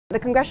The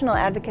Congressional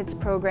Advocates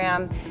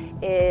Program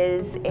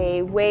is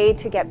a way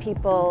to get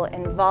people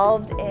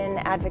involved in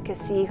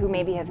advocacy who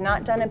maybe have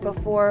not done it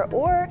before,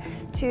 or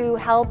to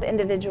help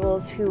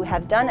individuals who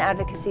have done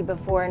advocacy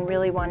before and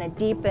really want to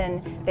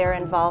deepen their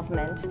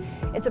involvement.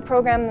 It's a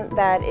program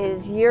that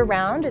is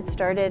year-round. It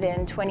started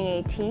in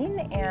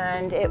 2018,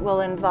 and it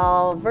will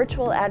involve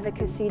virtual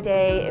advocacy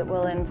day, it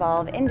will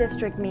involve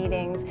in-district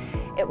meetings,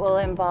 it will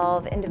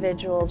involve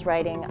individuals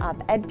writing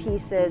op-ed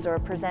pieces or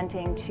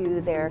presenting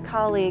to their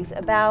colleagues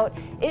about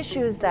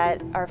issues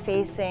that are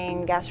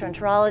facing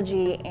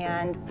gastroenterology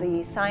and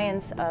the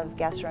science of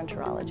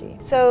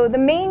gastroenterology. So the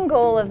main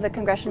goal of the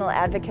Congressional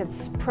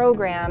Advocates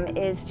Program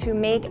is to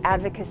make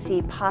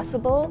advocacy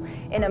possible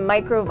in a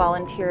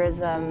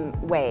micro-volunteerism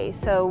way.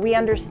 So we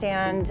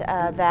understand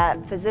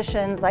that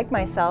physicians like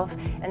myself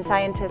and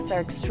scientists are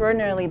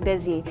extraordinarily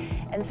busy,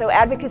 and so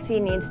advocacy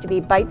needs to be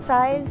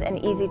bite-sized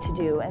and easy to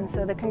do. And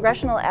so the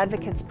Congressional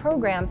Advocates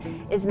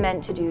Program is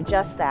meant to do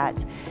just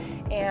that.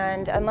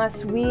 And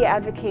unless we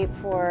advocate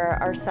for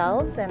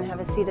ourselves and have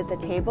a seat at the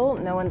table,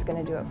 no one's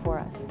going to do it for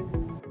us.